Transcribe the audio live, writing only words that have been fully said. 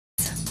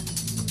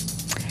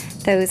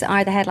Those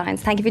are the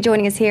headlines. Thank you for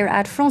joining us here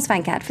at France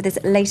 24 for this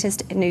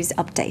latest news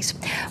update.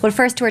 Well,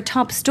 first to our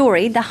top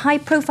story, the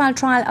high-profile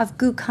trial of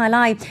Goo Kai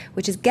Lai,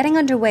 which is getting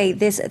underway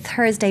this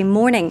Thursday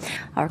morning.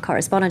 Our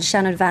correspondent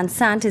Shannon Van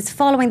Sant is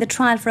following the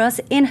trial for us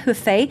in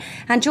Hefei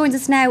and joins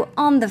us now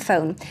on the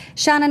phone.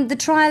 Shannon, the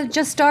trial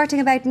just starting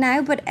about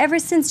now, but ever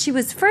since she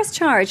was first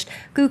charged,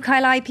 Goo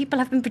Kai Lai, people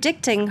have been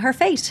predicting her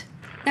fate.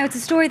 Now, it's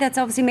a story that's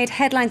obviously made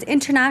headlines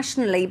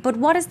internationally, but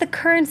what is the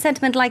current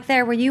sentiment like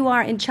there where you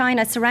are in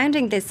China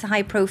surrounding this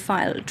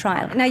high-profile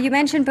trial? Now, you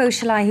mentioned Bo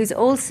Xilai, who's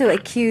also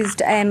accused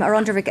or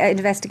under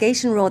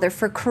investigation, rather,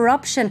 for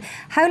corruption.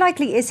 How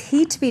likely is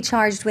he to be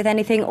charged with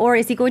anything, or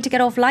is he going to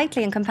get off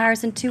lightly in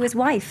comparison to his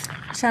wife?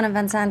 Shannon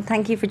Van Sant,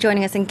 thank you for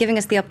joining us and giving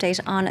us the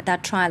update on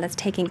that trial that's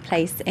taking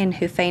place in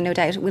Hefei, no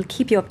doubt. We'll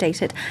keep you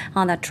updated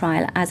on that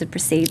trial as it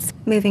proceeds.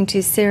 Moving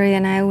to Syria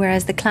now,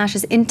 whereas the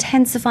clashes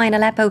intensify in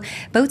Aleppo,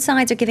 both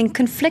sides are giving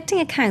conflicting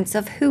accounts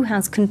of who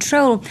has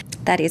control.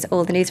 That is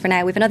all the news for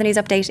now. We have another news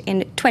update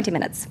in 20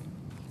 minutes.